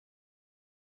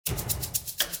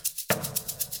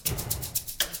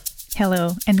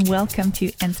Hello, and welcome to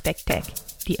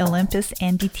InspecTech, the Olympus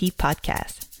NDT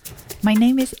podcast. My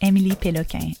name is Émilie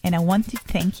Péloquin, and I want to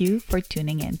thank you for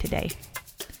tuning in today.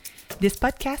 This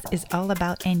podcast is all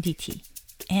about NDT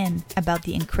and about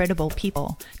the incredible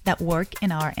people that work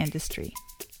in our industry.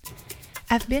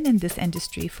 I've been in this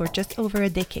industry for just over a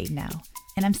decade now,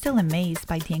 and I'm still amazed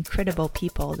by the incredible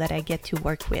people that I get to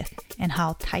work with and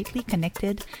how tightly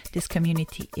connected this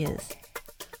community is.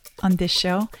 On this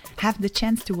show, I have the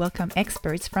chance to welcome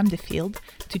experts from the field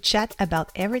to chat about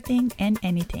everything and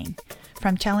anything,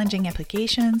 from challenging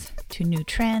applications to new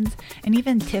trends, and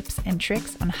even tips and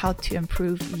tricks on how to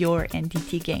improve your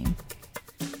NDT game.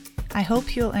 I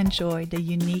hope you'll enjoy the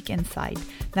unique insight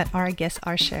that our guests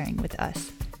are sharing with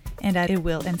us, and that it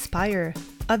will inspire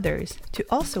others to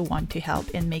also want to help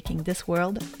in making this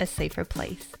world a safer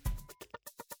place.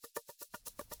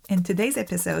 In today's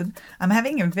episode, I'm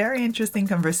having a very interesting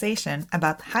conversation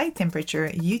about high-temperature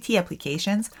UT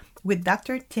applications with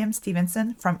Dr. Tim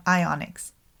Stevenson from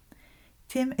Ionix.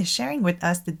 Tim is sharing with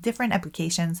us the different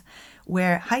applications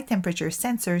where high-temperature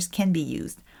sensors can be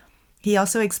used. He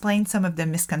also explained some of the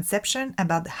misconception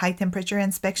about high-temperature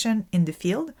inspection in the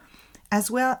field, as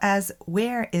well as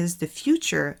where is the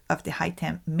future of the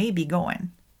high-temp may be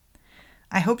going.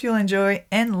 I hope you'll enjoy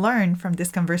and learn from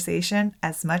this conversation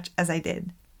as much as I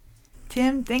did.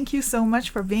 Tim, thank you so much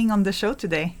for being on the show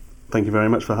today. Thank you very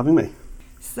much for having me.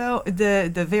 So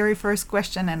the very first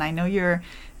question, and I know you're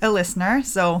a listener,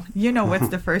 so you know what's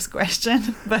the first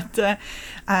question, but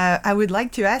I would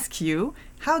like to ask you,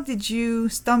 how did you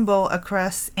stumble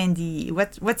across NDE?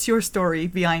 What's your story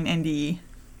behind NDE?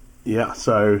 Yeah,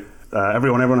 so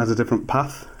everyone has a different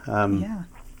path. I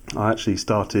actually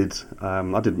started,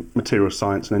 I did material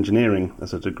science and engineering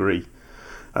as a degree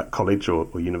at college or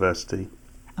university.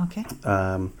 Okay.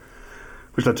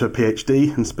 Which led to a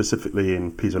PhD, and specifically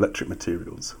in piezoelectric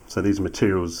materials. So these are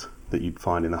materials that you'd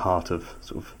find in the heart of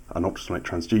sort of an ultrasonic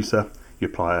transducer. You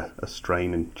apply a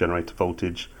strain and generate a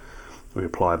voltage, or you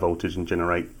apply a voltage and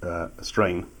generate a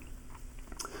strain.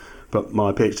 But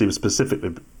my PhD was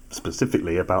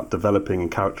specifically about developing and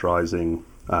characterizing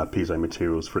piezo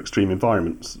materials for extreme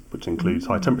environments, which includes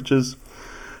high temperatures,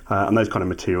 and those kind of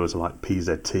materials are like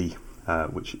PZT,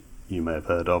 which you may have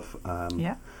heard of.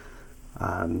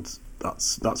 And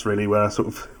that's really where I sort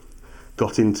of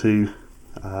got into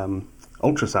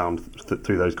ultrasound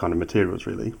through those kind of materials,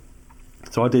 really.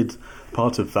 So I did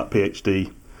part of that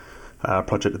PhD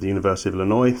project at the University of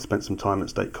Illinois, spent some time at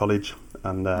State College,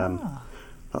 and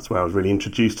that's where I was really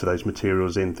introduced to those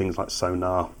materials in things like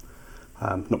sonar,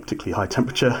 not particularly high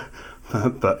temperature,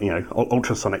 but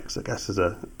ultrasonics, I guess,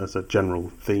 as a general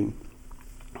theme.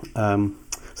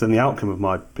 So then the outcome of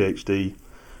my PhD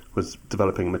was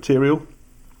developing a material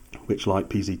which, like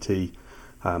PZT,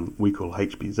 we call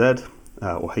HPZ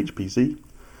or HPZ.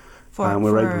 And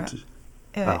we're able to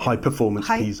high performance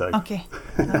piezo. Okay.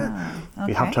 Okay.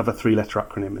 You have to have a 3-letter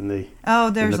acronym in the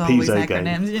there's in the always piezo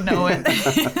acronyms, game. you know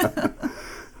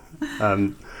it.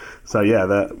 So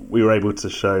we were able to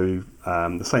show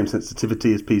the same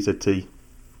sensitivity as PZT,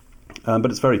 but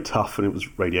it's very tough and it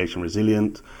was radiation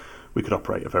resilient. We could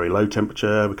operate at very low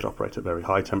temperature, we could operate at very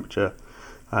high temperature,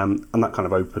 and that kind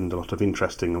of opened a lot of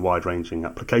interesting and wide-ranging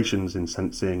applications in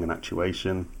sensing and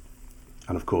actuation,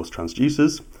 and of course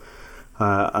transducers.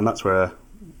 And that's where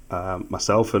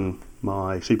myself and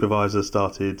my supervisor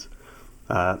started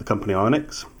the company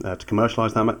Ionix to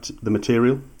commercialise the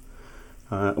material.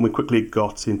 And we quickly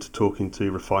got into talking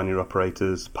to refinery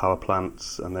operators, power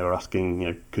plants, and they were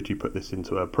asking, could you put this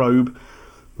into a probe,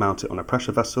 mount it on a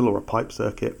pressure vessel or a pipe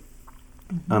circuit,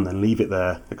 and then leave it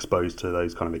there exposed to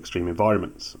those kind of extreme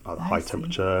environments, either high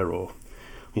temperature or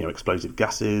explosive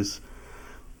gases,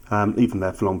 leave them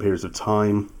there for long periods of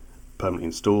time, permanently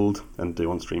installed, and do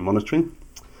on-stream monitoring.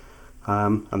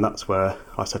 And that's where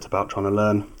I set about trying to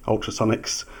learn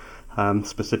ultrasonics,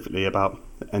 specifically about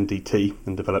NDT,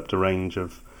 and developed a range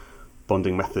of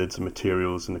bonding methods and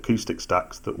materials and acoustic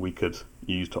stacks that we could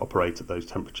use to operate at those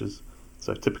temperatures,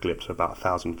 so typically up to about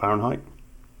 1,000 Fahrenheit.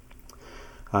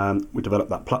 We developed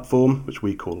that platform, which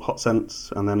we call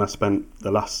HotSense, and then I spent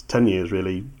the last 10 years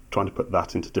really trying to put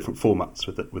that into different formats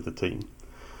with the team.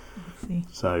 I see.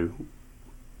 So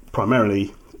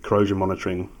primarily corrosion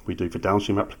monitoring we do for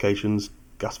downstream applications,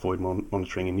 gas void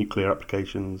monitoring in nuclear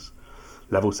applications,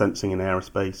 level sensing in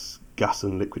aerospace, gas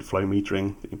and liquid flow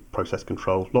metering, process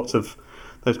control, lots of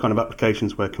those kind of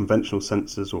applications where conventional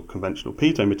sensors or conventional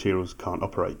piezo materials can't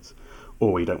operate,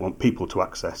 or you don't want people to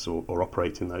access or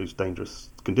operate in those dangerous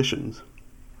conditions.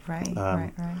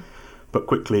 Right. But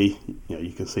quickly,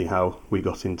 you can see how we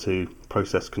got into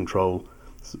process control,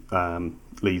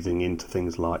 leading into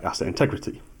things like asset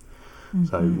integrity.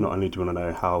 So not only do we want to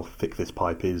know how thick this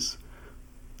pipe is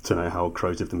to know how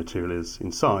corrosive the material is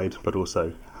inside, but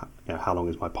also how long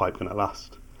is my pipe going to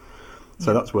last.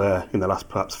 So that's where in the last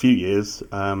perhaps few years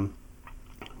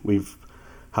we've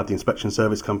had the inspection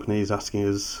service companies asking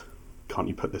us, can't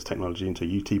you put this technology into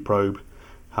a UT probe?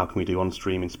 How can we do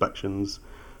on-stream inspections,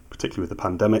 particularly with the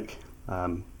pandemic?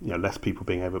 Less people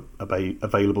being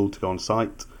available to go on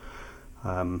site.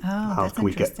 That's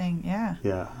interesting.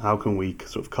 How can we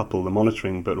sort of couple the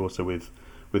monitoring, but also with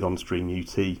on-stream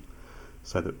UT,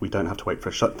 so that we don't have to wait for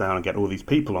a shutdown and get all these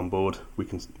people on board? We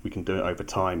can do it over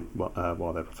time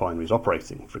while the refinery is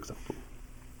operating, for example.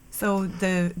 So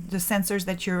the sensors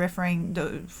that you're referring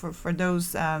for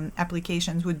those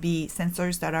applications would be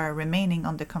sensors that are remaining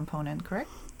on the component, correct?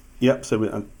 Yep.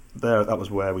 So that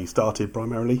was where we started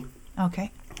primarily.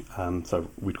 Okay. So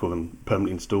we'd call them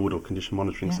permanently installed or condition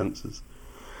monitoring sensors.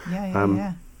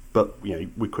 Yeah. But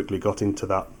we quickly got into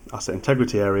that asset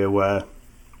integrity area where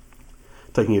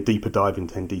taking a deeper dive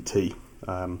into NDT.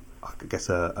 I guess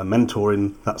a mentor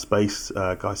in that space,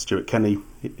 Guy Stuart Kenny,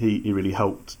 he really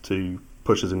helped to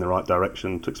push us in the right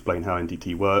direction to explain how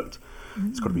NDT worked.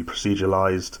 It's got to be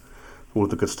proceduralized, all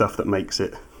of the good stuff that makes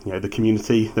it, the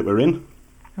community that we're in.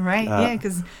 Right.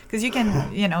 Because you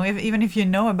can, even if you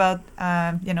know about,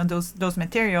 those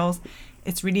materials,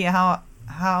 it's really how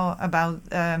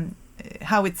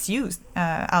it's used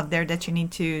out there that you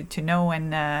need to know,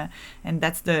 and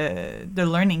that's the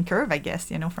learning curve, I guess,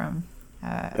 from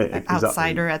an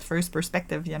outsider at first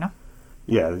perspective,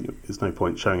 Yeah, there's no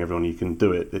point showing everyone you can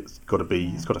do it. It's got to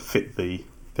be, it's got to fit the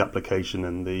application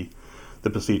and the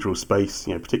procedural space.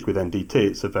 Particularly with NDT,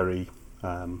 it's a very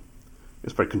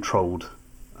controlled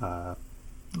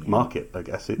market. I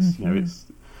guess it's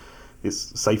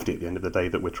it's safety at the end of the day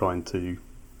that we're trying to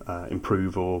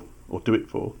improve or do it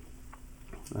for.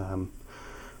 So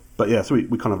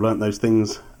we kind of learnt those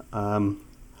things,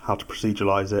 how to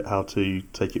proceduralize it, how to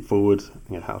take it forward,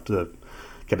 how to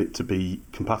get it to be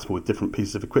compatible with different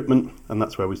pieces of equipment, and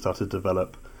that's where we started to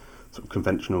develop sort of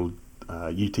conventional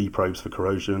UT probes for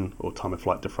corrosion or time of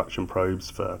flight diffraction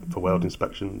probes for weld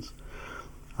inspections,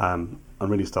 and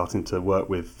really starting to work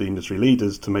with the industry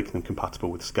leaders to make them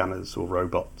compatible with scanners or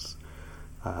robots,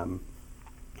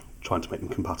 trying to make them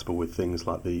compatible with things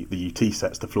like the UT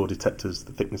sets, the flaw detectors,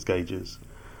 the thickness gauges,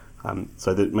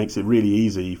 so that it makes it really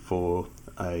easy for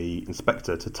a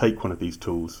inspector to take one of these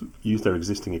tools, use their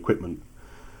existing equipment,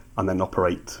 and then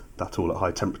operate that tool at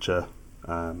high temperature,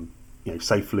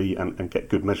 safely and get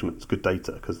good measurements, good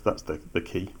data, because that's the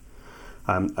key.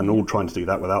 And all trying to do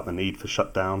that without the need for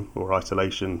shutdown or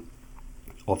isolation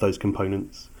of those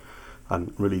components,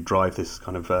 and really drive this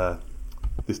kind of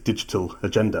this digital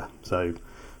agenda. So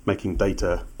making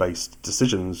data-based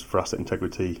decisions for asset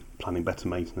integrity, planning better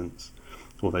maintenance,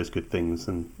 all those good things.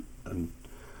 And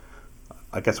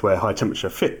I guess where high temperature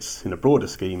fits in a broader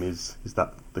scheme is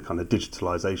that the kind of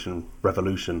digitalization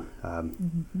revolution,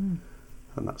 and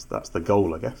that's the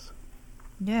goal, I guess.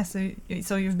 Yeah, so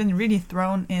you've been really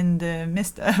thrown in the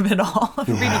midst of it all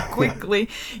really quickly.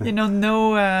 Really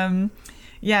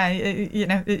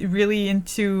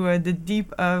into the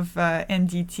deep of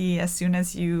NDT as soon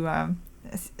as you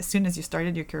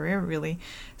started your career, really.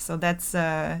 So that's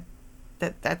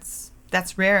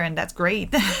rare, and that's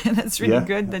great. That's really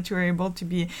good that you were able to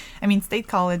be. I mean, State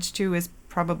College too is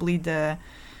probably the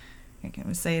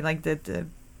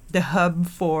hub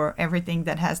for everything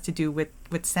that has to do with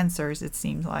sensors, it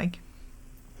seems like.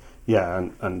 Yeah,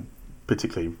 and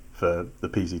particularly for the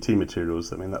PZT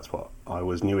materials, I mean, that's what I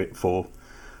always knew it for,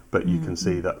 but you can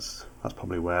see that's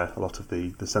probably where a lot of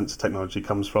the sensor technology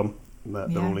comes from.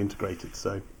 They're all integrated,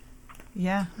 so.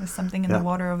 Yeah, there's something in the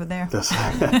water over there.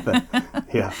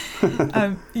 Yeah.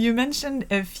 You mentioned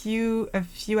a few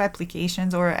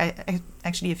applications, or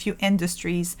actually a few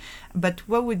industries, but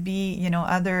what would be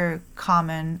other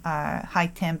common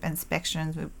high temp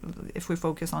inspections if we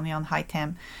focus only on high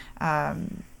temp,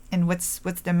 and what's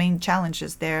the main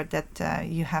challenges there that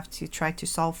you have to try to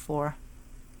solve for?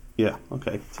 Yeah.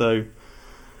 Okay. So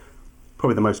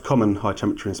probably the most common high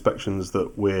temperature inspections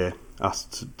that we're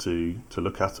asked to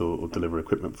look at or deliver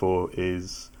equipment for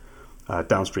is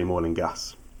downstream oil and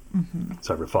gas.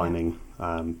 So refining,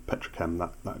 petrochem,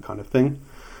 that kind of thing.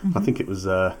 I think it was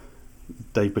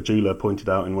Dave Bajula pointed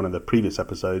out in one of the previous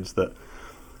episodes that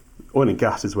oil and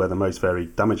gas is where the most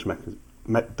varied damage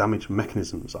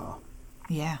mechanisms are.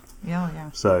 Yeah.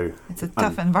 So it's a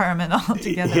tough environment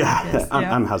altogether.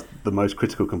 And has the most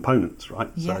critical components, right?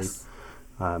 Yes.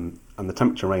 So, and the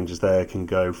temperature ranges there can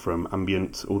go from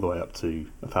ambient all the way up to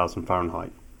 1,000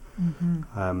 Fahrenheit.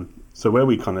 So where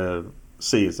we kind of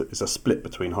see is a split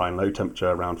between high and low temperature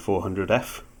around 400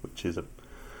 F which is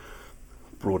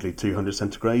broadly 200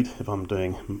 centigrade if I'm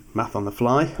doing math on the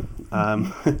fly.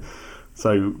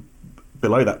 So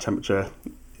below that temperature,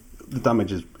 the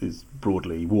damage is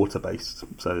broadly water-based.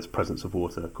 So this presence of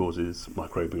water causes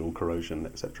microbial corrosion,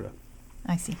 etc.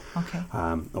 I see. Okay.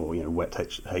 Or wet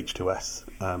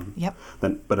H2S. Yep.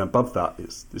 But above that,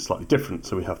 it's slightly different.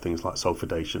 So we have things like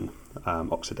sulfidation,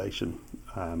 oxidation,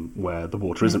 where the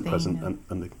water isn't present,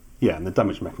 and the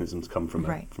damage mechanisms come from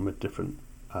a different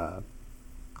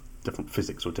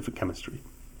physics or different chemistry.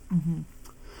 Mm-hmm.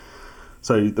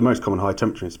 So the most common high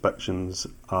temperature inspections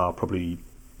are probably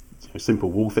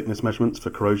simple wall thickness measurements for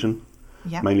corrosion,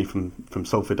 mainly from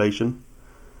sulfidation.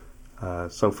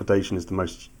 Sulfidation is the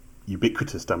most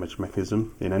ubiquitous damage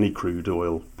mechanism in any crude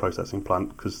oil processing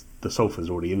plant because the sulfur is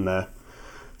already in there,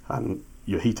 and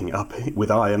you're heating it up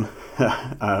with iron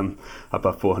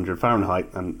above 400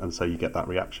 Fahrenheit, and so you get that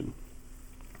reaction.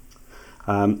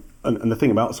 And the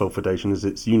thing about sulfidation is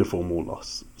it's uniform wall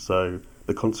loss. So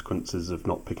the consequences of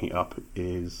not picking it up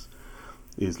is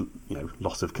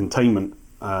loss of containment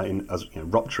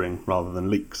rupturing rather than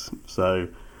leaks. So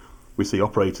we see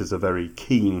operators are very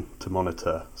keen to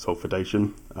monitor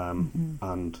sulfidation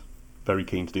and very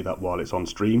keen to do that while it's on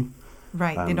stream.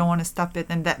 Right, they don't want to stop it,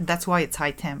 and that's why it's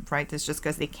high temp, right? It's just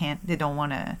because they don't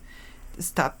want to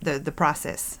stop the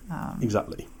process.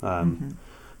 Exactly.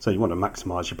 So you want to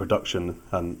maximise your production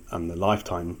and the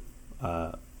lifetime,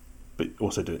 but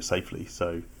also do it safely.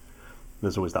 So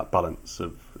there's always that balance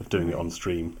of doing it on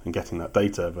stream and getting that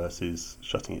data versus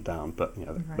shutting it down, but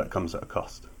that comes at a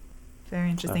cost. Very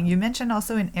interesting. You mentioned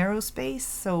also in aerospace.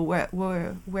 So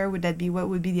where would that be? What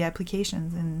would be the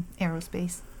applications in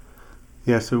aerospace?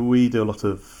 Yeah, so we do a lot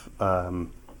of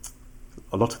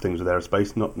things with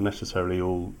aerospace, not necessarily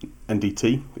all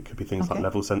NDT. It could be things like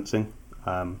level sensing.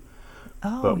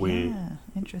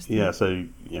 Interesting. Yeah, so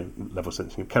level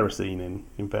sensing of kerosene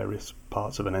in various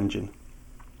parts of an engine.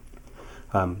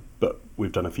 But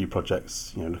we've done a few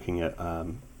projects, looking at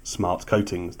smart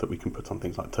coatings that we can put on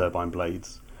things like turbine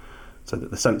blades, so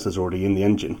that the sensor's already in the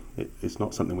engine. It's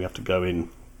not something we have to go in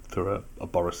through a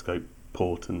borescope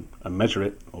port and measure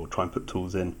it or try and put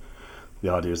tools in. The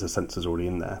idea is the sensor's already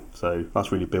in there. So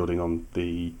that's really building on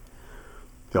the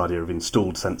idea of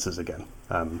installed sensors again.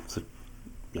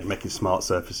 Making smart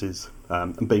surfaces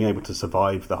and being able to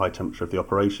survive the high temperature of the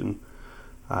operation,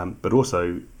 but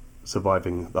also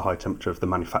surviving the high temperature of the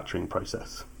manufacturing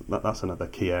process. That's another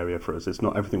key area for us. It's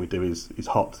not everything we do is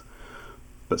hot,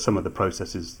 but some of the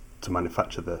processes to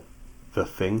manufacture the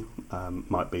thing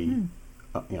might be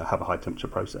have a high temperature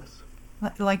process.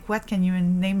 Like what? Can you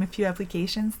name a few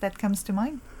applications that comes to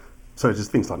mind? So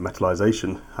just things like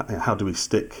metallization. How do we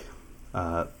stick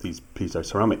these piezo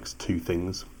ceramics to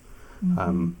things?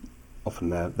 Often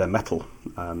they're metal,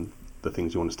 the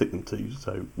things you want to stick them to.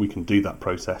 So we can do that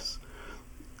process,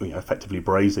 effectively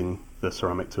brazing the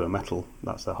ceramic to a metal.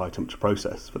 That's a high temperature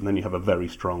process. But then you have a very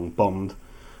strong bond,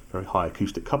 very high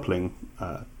acoustic coupling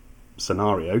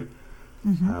scenario,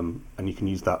 and you can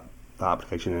use that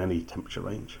application in any temperature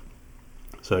range.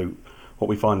 So what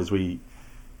we find is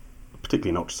particularly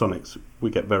in ultrasonics,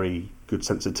 we get very good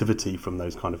sensitivity from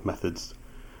those kind of methods,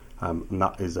 and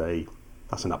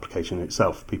that's an application in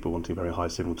itself. People wanting very high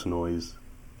signal to noise,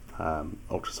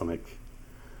 ultrasonic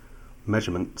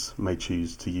measurements may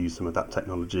choose to use some of that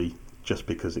technology just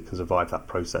because it can survive that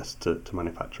process to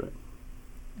manufacture it.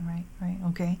 Right,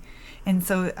 okay. And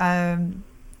so,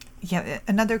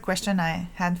 another question I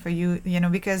had for you,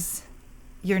 because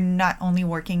you're not only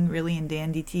working really in the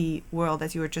NDT world,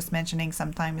 as you were just mentioning,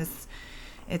 sometimes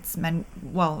it's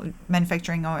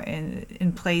manufacturing or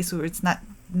in place where it's not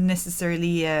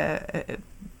necessarily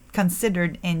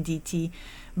considered NDT,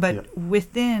 but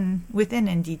within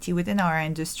NDT, within our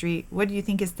industry, what do you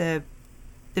think is the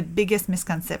biggest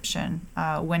misconception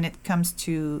when it comes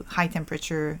to high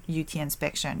temperature UT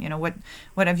inspection?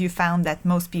 What have you found that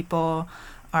most people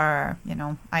are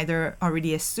either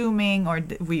already assuming, or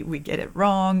we get it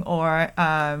wrong, or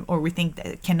we think that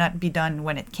it cannot be done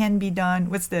when it can be done?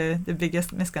 What's the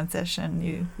biggest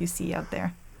misconception you see out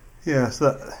there? Yeah,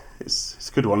 so it's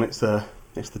a good one. It's the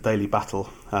daily battle.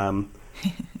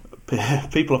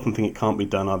 People often think it can't be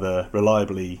done either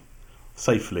reliably,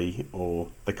 safely, or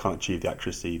they can't achieve the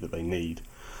accuracy that they need.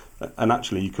 And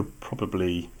actually, you could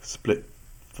probably split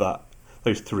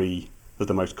those three as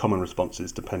the most common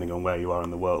responses depending on where you are in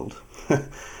the world.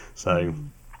 So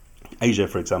Asia,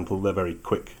 for example, they're very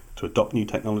quick to adopt new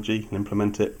technology and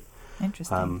implement it.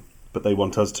 Interesting. But they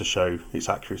want us to show its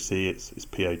accuracy, its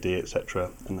POD, etc.,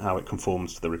 and how it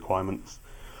conforms to the requirements.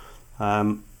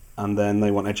 And then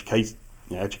they want education.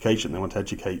 They want to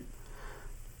educate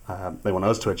They want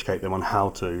us to educate them on how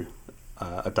to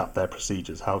adapt their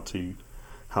procedures, how can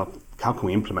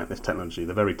we implement this technology.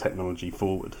 They're very technology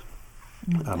forward.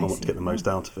 I want to get the most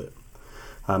out of it.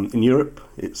 In Europe,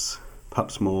 it's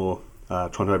perhaps more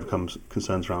trying to overcome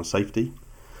concerns around safety.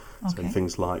 So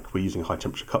things like we're using high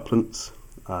temperature couplants.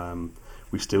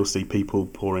 We still see people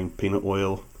pouring peanut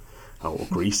oil or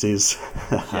greases,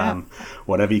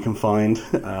 whatever you can find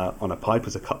on a pipe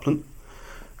as a couplant.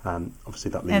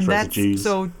 Obviously that leaves residues.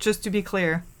 So just to be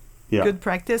clear, good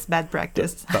practice, bad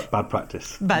practice. Bad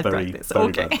practice. Bad very, practice. Very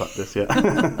Okay. bad practice,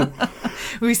 yeah.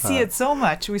 We see it so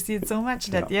much.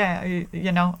 That,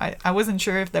 I wasn't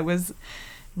sure if that was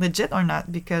legit or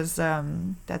not, because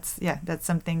that's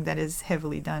something that is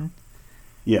heavily done.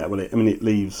 Yeah, well, it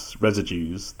leaves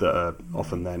residues that are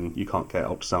often then you can't get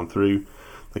ultrasound through.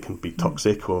 They can be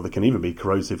toxic, or they can even be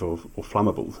corrosive or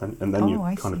flammable, and then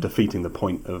you're kind of defeating the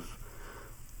point of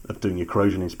doing your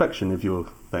corrosion inspection if you're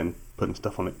then putting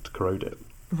stuff on it to corrode it.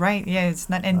 Right, yeah, it's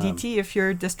not NDT if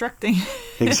you're destructing.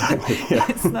 Exactly, yeah.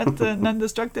 It's not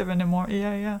non-destructive anymore,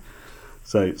 yeah.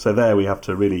 So there we have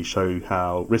to really show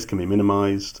how risk can be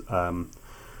minimised,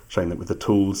 showing that with the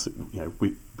tools,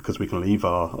 because we can leave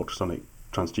our ultrasonic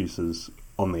transducers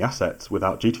on the assets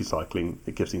without duty cycling,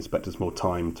 it gives the inspectors more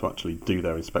time to actually do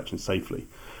their inspection safely.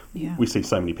 Yeah. We see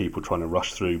so many people trying to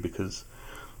rush through because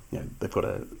they've got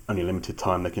only a limited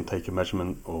time they can take a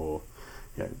measurement, or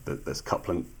there's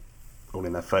couplant all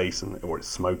in their face, or it's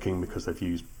smoking because they've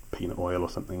used peanut oil or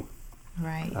something.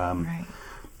 Right, right.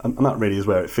 And that really is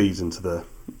where it feeds into the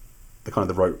kind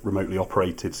of the remotely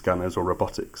operated scanners or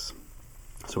robotics.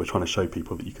 So we're trying to show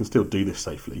people that you can still do this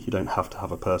safely. You don't have to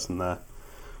have a person there.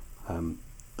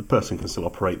 The person can still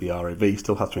operate the ROV,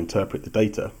 still have to interpret the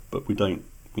data, but we don't.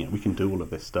 We can do all of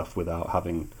this stuff without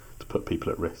having to put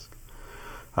people at risk.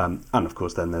 And of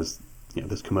course, then there's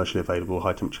commercially available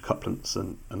high temperature couplants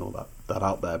and all that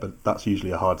out there, but that's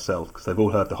usually a hard sell because they've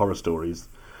all heard the horror stories,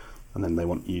 and then they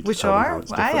want you to tell them how it's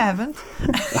different. I haven't.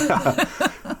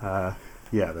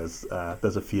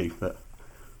 There's a few that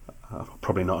I'm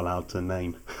probably not allowed to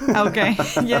name. Okay.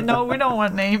 Yeah, no, we don't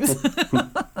want names.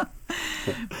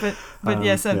 But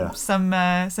some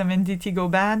NDT go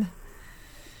bad.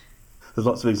 There's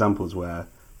lots of examples where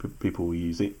people will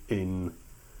use it in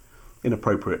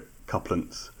inappropriate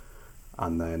couplants,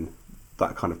 and then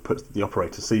that kind of puts the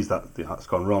operator sees that's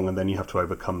gone wrong, and then you have to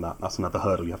overcome that. That's another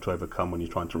hurdle you have to overcome when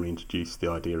you're trying to reintroduce the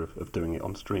idea of doing it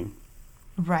on stream.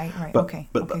 Right.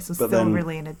 So still then,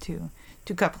 related to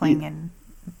coupling and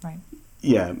right.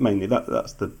 Yeah, mainly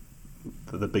that's the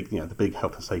big the big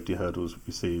health and safety hurdles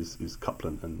we see is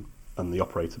couplant and the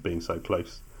operator being so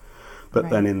close. But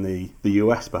then in the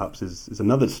US perhaps is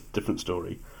another different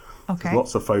story. Okay. There's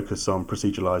lots of focus on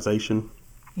proceduralization.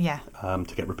 Yeah.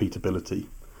 To get repeatability.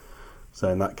 So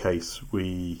in that case,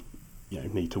 we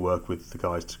need to work with the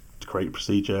guys to create a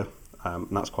procedure, and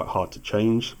that's quite hard to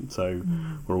change. So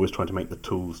we're always trying to make the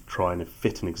tools try and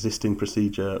fit an existing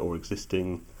procedure or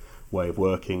existing way of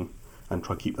working, and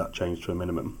try and keep that change to a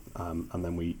minimum. And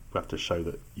then we have to show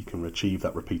that you can achieve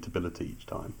that repeatability each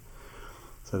time.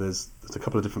 So there's a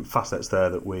couple of different facets there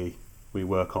that we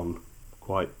work on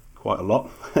quite a lot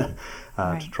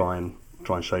to try and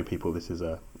show people this is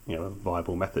a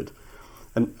viable method,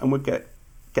 and we get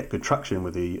good traction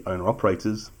with the owner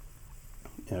operators.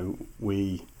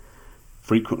 We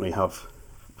frequently have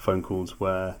phone calls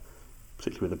where,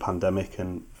 particularly with the pandemic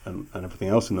and everything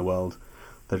else in the world,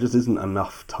 there just isn't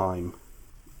enough time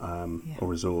or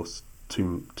resource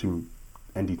to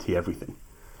NDT everything.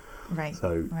 Right.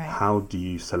 So how do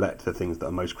you select the things that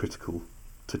are most critical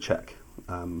to check?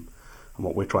 And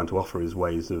what we're trying to offer is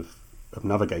ways of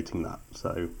navigating that.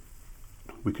 So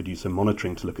we could use some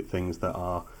monitoring to look at things that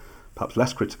are perhaps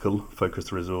less critical, focus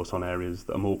the resource on areas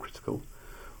that are more critical.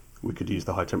 We could use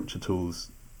the high temperature tools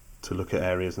to look at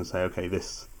areas and say, okay,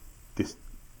 this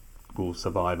will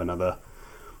survive another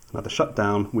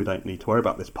shutdown. We don't need to worry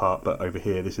about this part, but over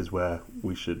here, this is where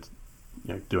we should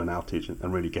do an outage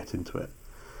and really get into it.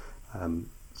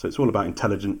 So it's all about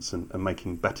intelligence and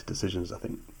making better decisions, I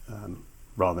think,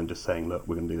 rather than just saying, look,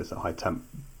 we're going to do this at high temp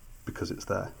because it's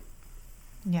there.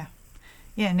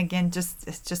 Yeah, and again,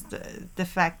 it's just the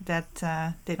fact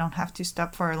that they don't have to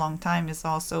stop for a long time is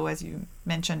also, as you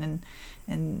mentioned,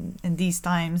 in these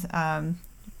times,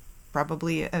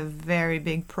 probably a very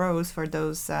big pros for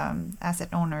those asset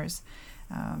owners.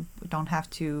 We don't have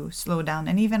to slow down,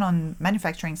 and even on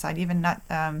manufacturing side, even not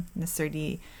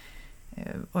necessarily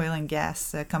oil and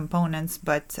gas components,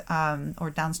 but or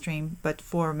downstream, but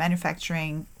for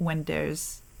manufacturing, when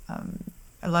there's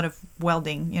a lot of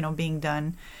welding, being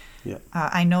done, Yeah.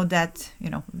 I know that,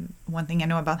 one thing I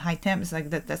know about high temp is like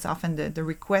that's often the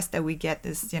request that we get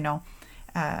is,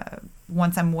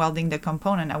 once I'm welding the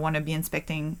component, I want to be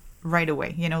inspecting right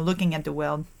away, looking at the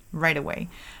weld right away,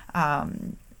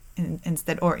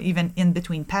 instead, or even in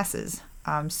between passes.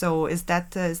 So is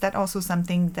that also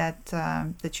something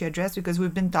that you address? Because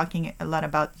we've been talking a lot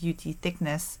about UT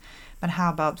thickness, but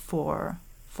how about for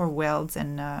welds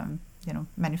and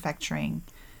manufacturing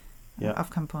of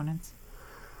components?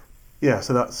 Yeah,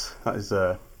 so that is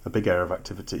a big area of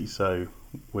activity. So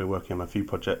we're working on a few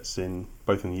projects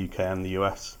both in the UK and the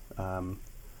US, and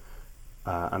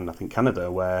I think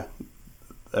Canada, where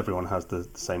everyone has the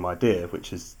same idea,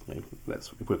 which is,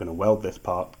 if we're going to weld this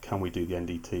part, can we do the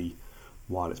NDT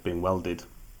while it's being welded?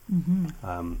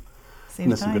 Mm-hmm.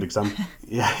 There's some good examples.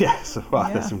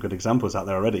 There's some good examples out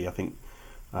there already. I think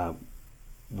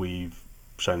we've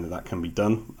shown that can be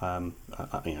done.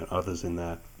 Others in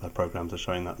their programs are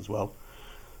showing that as well.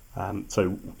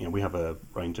 So we have a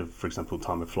range of, for example,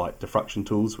 time of flight diffraction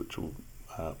tools, which will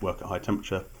work at high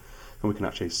temperature, and we can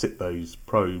actually sit those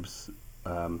probes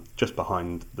just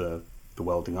behind the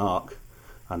welding arc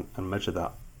and measure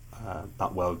that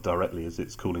weld directly as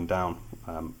it's cooling down,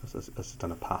 as it's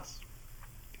done a pass.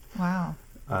 Wow,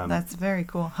 that's very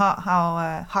cool.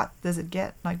 How hot does it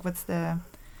get? Like, what's the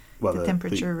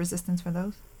temperature resistance for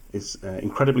those? It's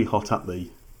incredibly hot at the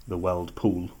weld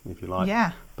pool, if you like.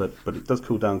 Yeah. But it does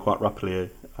cool down quite rapidly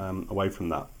away from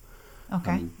that.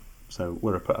 Okay. So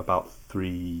we're up at about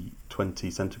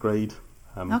 320 centigrade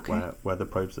where the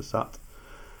probes are sat.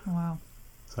 Wow.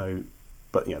 So,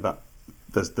 but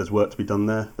there's work to be done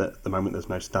there. At the moment, there's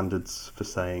no standards for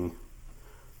saying,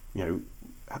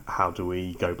 how do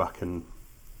we go back and,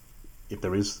 if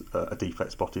there is a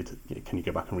defect spotted, can you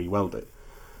go back and re-weld it?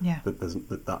 Yeah.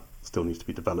 That still needs to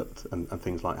be developed, and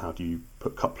things like how do you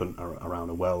put couplant around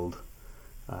a weld.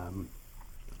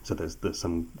 So there's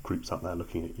some groups out there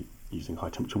looking at using high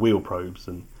temperature wheel probes,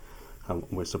 and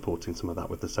we're supporting some of that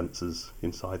with the sensors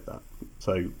inside that.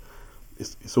 So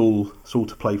it's all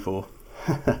to play for.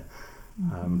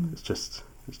 Mm-hmm. It's just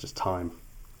time.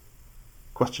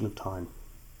 Question of time.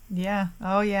 Yeah.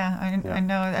 Oh, yeah. I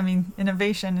know. I mean,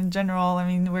 innovation in general. I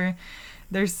mean,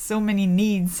 there's so many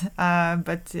needs,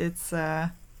 but it's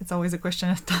always a question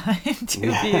of time to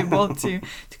be able to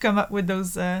come up with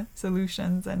those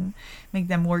solutions and make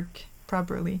them work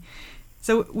properly.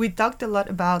 So we talked a lot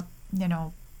about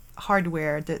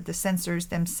hardware, the sensors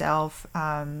themselves.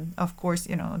 Of course,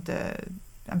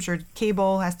 I'm sure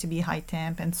cable has to be high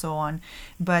temp and so on.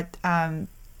 But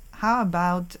how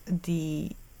about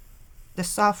the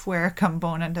software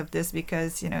component of this?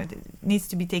 Because it needs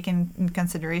to be taken in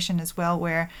consideration as well,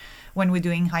 where when we're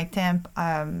doing high temp,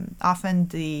 often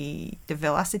the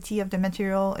velocity of the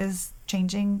material is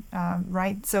changing,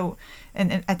 right? So,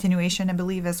 and attenuation, I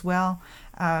believe, as well.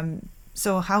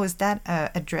 So how is that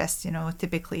addressed?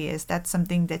 Typically, is that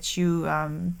something that you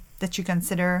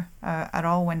consider at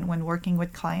all when working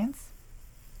with clients?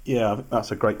 Yeah,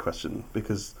 that's a great question,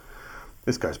 because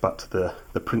this goes back to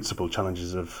the principal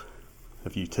challenges of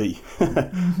UT.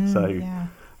 Mm-hmm,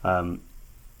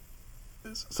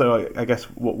 So I guess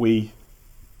what we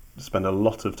spend a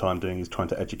lot of time doing is trying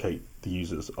to educate the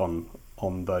users on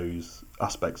those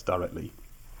aspects directly,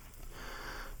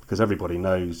 because everybody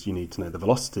knows you need to know the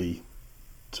velocity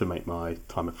to make my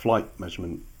time of flight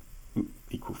measurement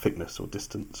equal thickness or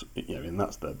distance, and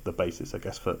that's the basis, I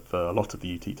guess, for a lot of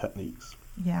the UT techniques.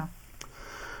 Yeah.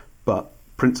 But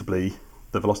principally,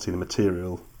 the velocity of the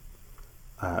material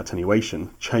attenuation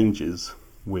changes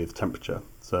with temperature.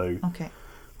 So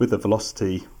with the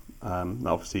velocity, that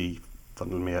obviously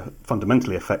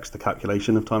fundamentally affects the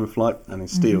calculation of time of flight, and in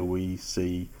steel we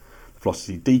see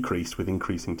velocity decrease with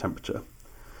increasing temperature.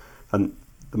 And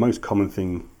the most common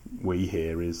thing we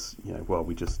hear is,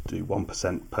 we just do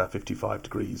 1% per 55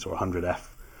 degrees or 100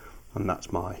 F, and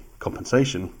that's my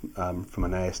compensation from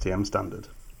an ASTM standard.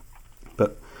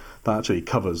 But that actually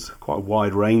covers quite a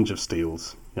wide range of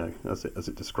steels, as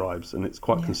it describes, and it's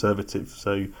quite conservative.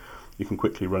 So you can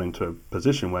quickly run into a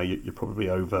position where you're probably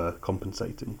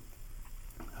overcompensating.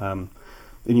 In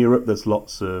Europe, there's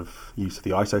lots of use of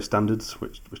the ISO standards,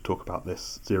 which talk about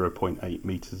this 0.8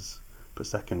 meters per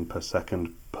second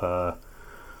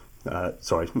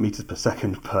meters per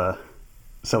second per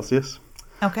Celsius.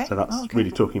 Okay. So that's really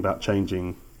talking about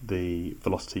changing the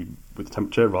velocity with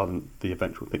temperature rather than the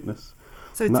eventual thickness.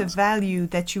 So it's a value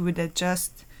that you would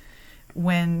adjust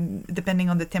depending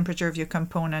on the temperature of your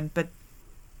component, but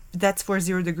that's for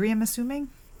 0 degree, I'm assuming?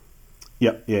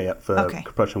 Yeah. For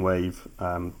compression wave,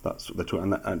 that's what they're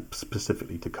talking, and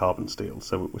specifically to carbon steel.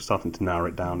 So we're starting to narrow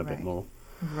it down a bit more.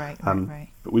 Right.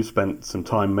 But we've spent some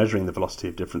time measuring the velocity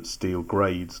of different steel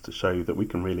grades to show that we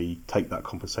can really take that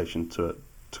compensation to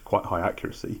quite high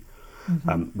accuracy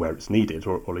where it's needed,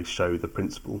 or at least show the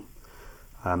principle,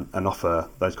 and offer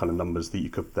those kind of numbers that you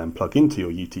could then plug into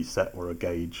your UT set or a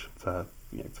gauge for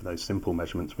those simple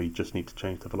measurements where you just need to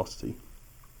change the velocity.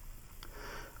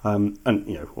 Or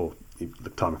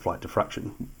the time of flight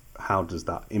diffraction. How does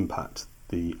that impact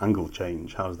the angle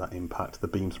change? How does that impact the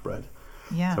beam spread?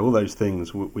 Yeah. So all those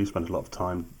things we spend a lot of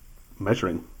time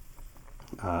measuring,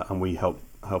 and we help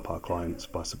our clients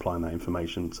by supplying that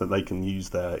information so they can use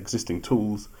their existing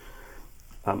tools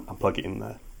and plug it in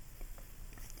there.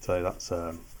 So that's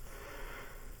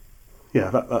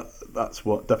that's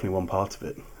what definitely one part of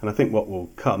it. And I think what will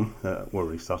come, we're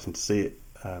already starting to see it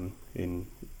in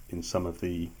some of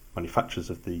the manufacturers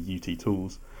of the UT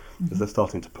tools, is they're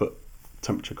starting to put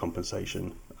temperature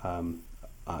compensation and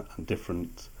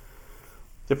different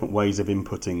ways of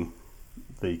inputting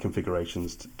the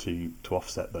configurations to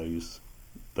offset those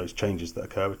changes that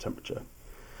occur with temperature.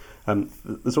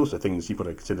 There's also things you've got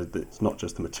to consider that it's not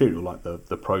just the material, like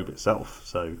the probe itself.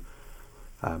 So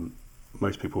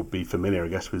most people will be familiar, I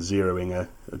guess, with zeroing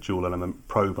a dual element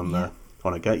probe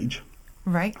on a gauge.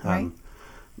 Right.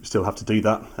 We still have to do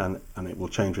that, and it will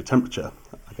change with temperature.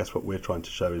 I guess what we're trying to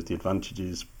show is the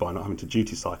advantages by not having to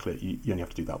duty cycle it. You only have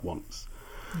to do that once,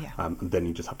 and then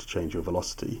you just have to change your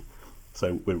velocity.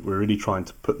 So we're really trying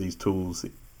to put these tools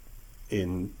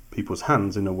in people's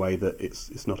hands in a way that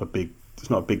it's not a big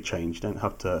change. You don't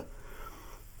have to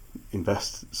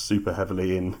invest super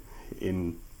heavily in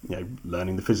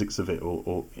learning the physics of it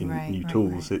or in new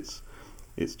tools. Right.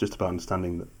 It's just about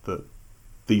understanding that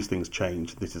these things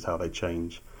change. This is how they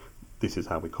change. This is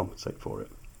how we compensate for it.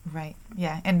 Right.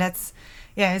 Yeah. And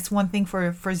it's one thing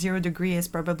for 0 degree is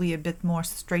probably a bit more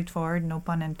straightforward, no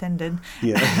pun intended.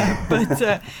 Yeah.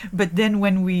 but then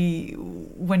when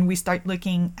we start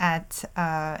looking at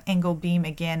angle beam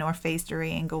again, or phased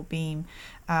array angle beam,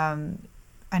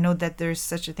 I know that there's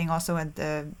such a thing also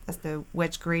as the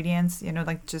wedge gradients,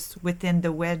 like just within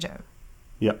the wedge,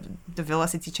 the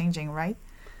velocity changing, right?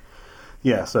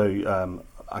 Yeah. So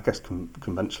I guess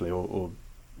conventionally, or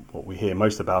what we hear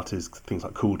most about is things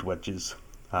like cooled wedges,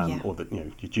 or that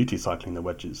you're duty cycling the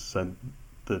wedges. So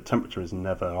the temperature is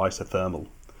never isothermal.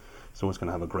 It's always going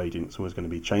to have a gradient. It's always going to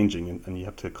be changing, and you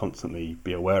have to constantly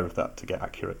be aware of that to get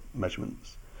accurate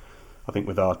measurements. I think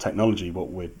with our technology, what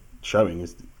we're showing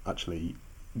is actually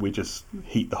we just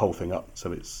heat the whole thing up,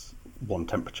 so it's one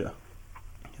temperature.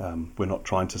 We're not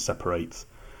trying to separate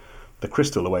the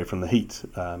crystal away from the heat,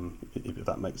 if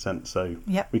that makes sense. So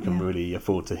we can really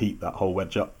afford to heat that whole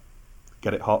wedge up,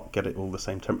 get it hot, get it all the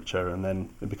same temperature, and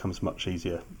then it becomes much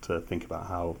easier to think about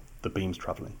how the beam's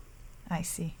traveling. I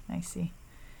see.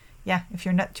 Yeah, if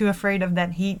you're not too afraid of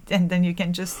that heat, and then you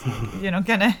can just,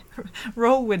 kind of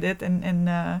roll with it, and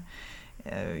then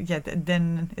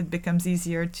it becomes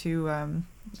easier to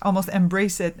almost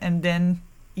embrace it, and then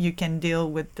you can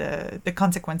deal with the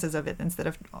consequences of it instead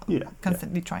of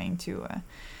constantly trying to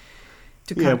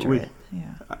counter it.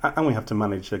 Yeah, and we have to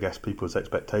manage, I guess, people's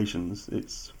expectations.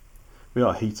 We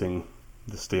are heating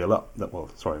the steel up.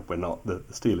 We're not. The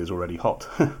steel is already hot.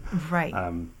 Right.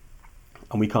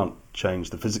 And we can't change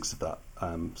the physics of that.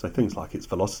 So things like its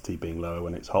velocity being lower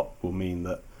when it's hot will mean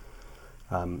that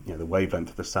the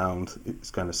wavelength of the sound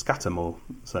is going to scatter more.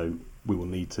 So we will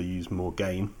need to use more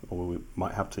gain, or we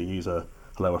might have to use a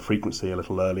lower frequency a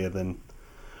little earlier than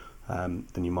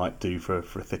you might do for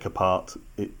a thicker part.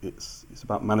 It's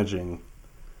about managing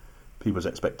people's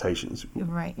expectations.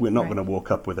 Right. We're not going to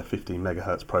walk up with a 15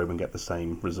 megahertz probe and get the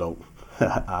same result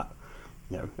at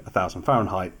 1,000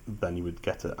 Fahrenheit than you would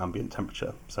get at ambient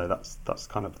temperature. So that's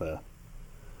kind of the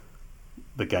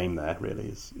game there. Really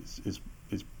is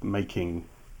making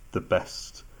the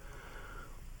best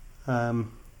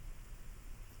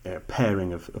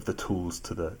pairing of the tools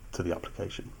to the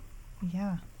application.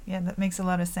 Yeah, that makes a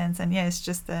lot of sense. And it's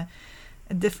just a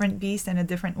different beast and a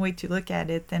different way to look at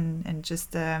it, and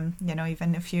just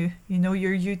even if you know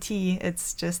your UT,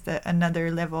 it's just another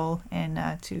level, and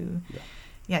to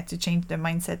change the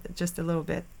mindset just a little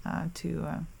bit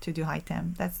to do high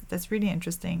temp. That's really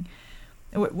interesting.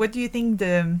 What do you think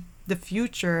the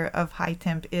future of high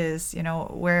temp is?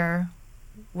 Where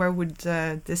would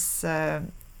this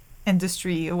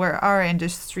industry, where our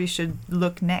industry should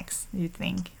look next, you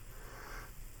think?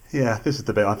 Yeah, this is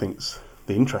the bit I think's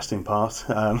the interesting part.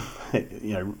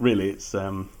 Really, it's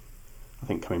I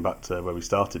think coming back to where we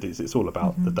started, it's all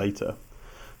about the data.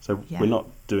 So we're not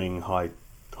doing high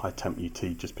temp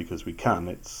UT just because we can.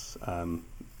 It's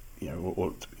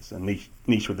or it's a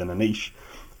niche within a niche.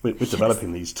 We're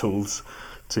developing these tools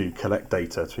to collect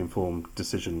data to inform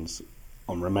decisions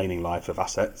on remaining life of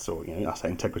assets or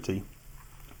asset integrity.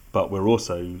 But we're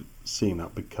also seeing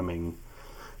that becoming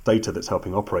data that's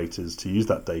helping operators to use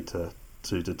that data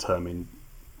to determine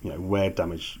where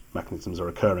damage mechanisms are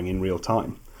occurring in real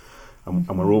time. And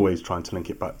we're always trying to link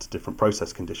it back to different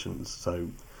process conditions. So,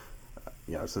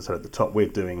 as I said at the top, we're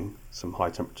doing some high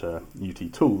temperature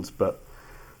UT tools, but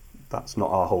that's not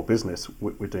our whole business.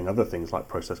 We're doing other things like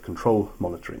process control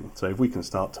monitoring. So if we can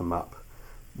start to map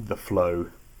the flow,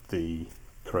 the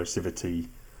corrosivity,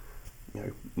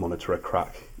 monitor a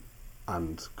crack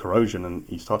and corrosion, and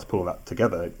you start to pull that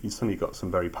together, you've suddenly got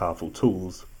some very powerful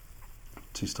tools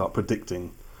to start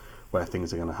predicting where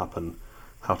things are going to happen,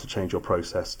 how to change your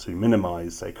process to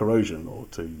minimize, say, corrosion or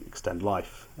to extend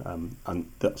life.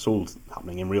 And that's all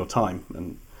happening in real time.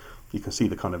 And you can see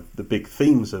the big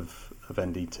themes of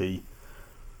NDT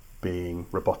being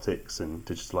robotics and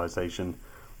digitalization.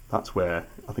 That's where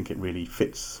I think it really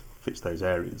fits those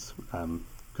areas,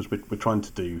 because we're trying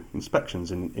to do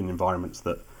inspections in environments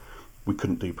that we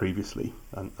couldn't do previously,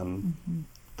 and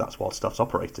that's while stuff's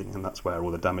operating, and that's where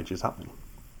all the damage is happening.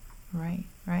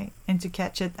 Right. And to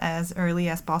catch it as early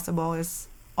as possible is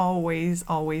always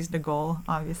the goal,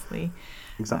 obviously.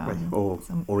 Exactly.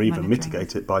 Or even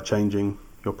mitigate it by changing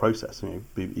your process.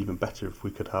 It'd be even better if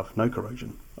we could have no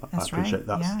corrosion. I appreciate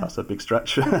that's a big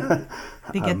stretch.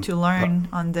 They get to learn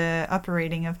on the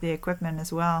operating of the equipment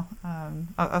as well,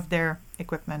 of their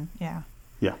equipment. Yeah.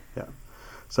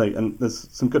 So, and there's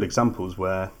some good examples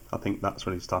where I think that's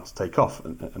really started to take off,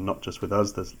 and not just with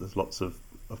us. There's lots of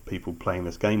people playing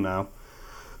this game now.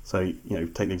 So,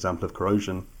 take the example of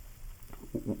corrosion.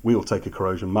 We'll take a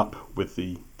corrosion map with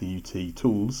the UT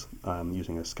tools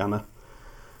using a scanner,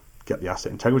 get the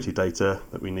asset integrity data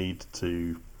that we need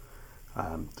to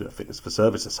do a fitness for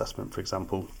service assessment, for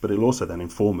example. But it'll also then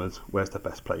inform us where's the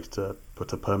best place to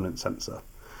put a permanent sensor.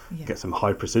 Get some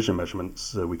high precision measurements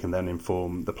so we can then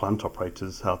inform the plant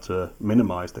operators how to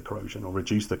minimize the corrosion or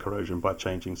reduce the corrosion by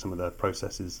changing some of their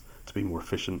processes to be more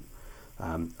efficient,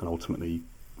 and ultimately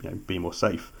be more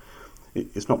safe.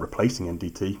 It's not replacing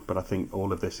NDT, but I think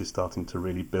all of this is starting to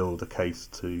really build a case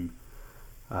to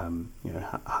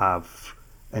have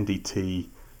NDT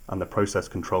and the process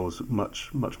controls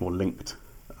much more linked.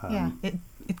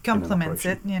 It complements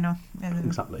it,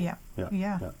 Exactly.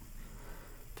 Yeah.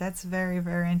 That's very,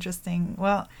 very interesting.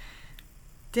 Well,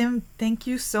 Tim, thank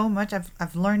you so much.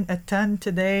 I've learned a ton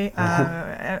today.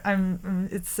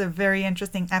 It's a very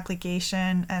interesting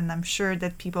application, and I'm sure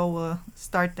that people will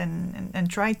start and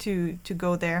try to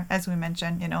go there. As we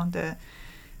mentioned,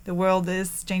 the world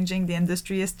is changing, the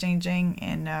industry is changing,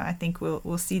 and I think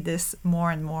we'll see this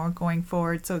more and more going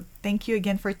forward. So thank you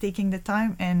again for taking the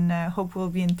time, and hope we'll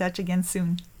be in touch again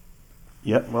soon.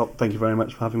 Yeah, well, thank you very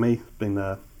much for having me.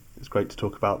 It's great to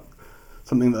talk about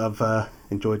something that I've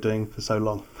enjoyed doing for so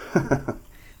long.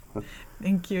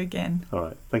 Thank you again. All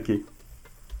right, thank you.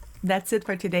 That's it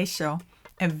for today's show.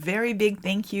 A very big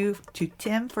thank you to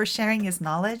Tim for sharing his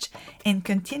knowledge and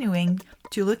continuing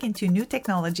to look into new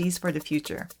technologies for the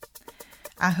future.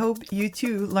 I hope you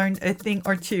too learned a thing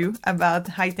or two about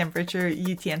high temperature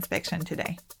UT inspection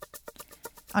today.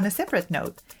 On a separate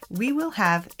note, we will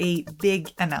have a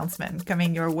big announcement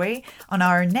coming your way on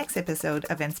our next episode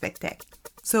of Inspect Tech.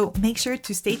 So make sure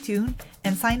to stay tuned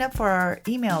and sign up for our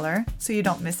emailer so you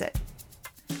don't miss it.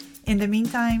 In the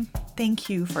meantime, thank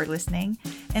you for listening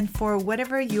and for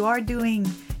whatever you are doing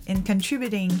in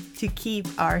contributing to keep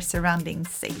our surroundings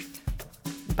safe.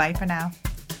 Bye for now.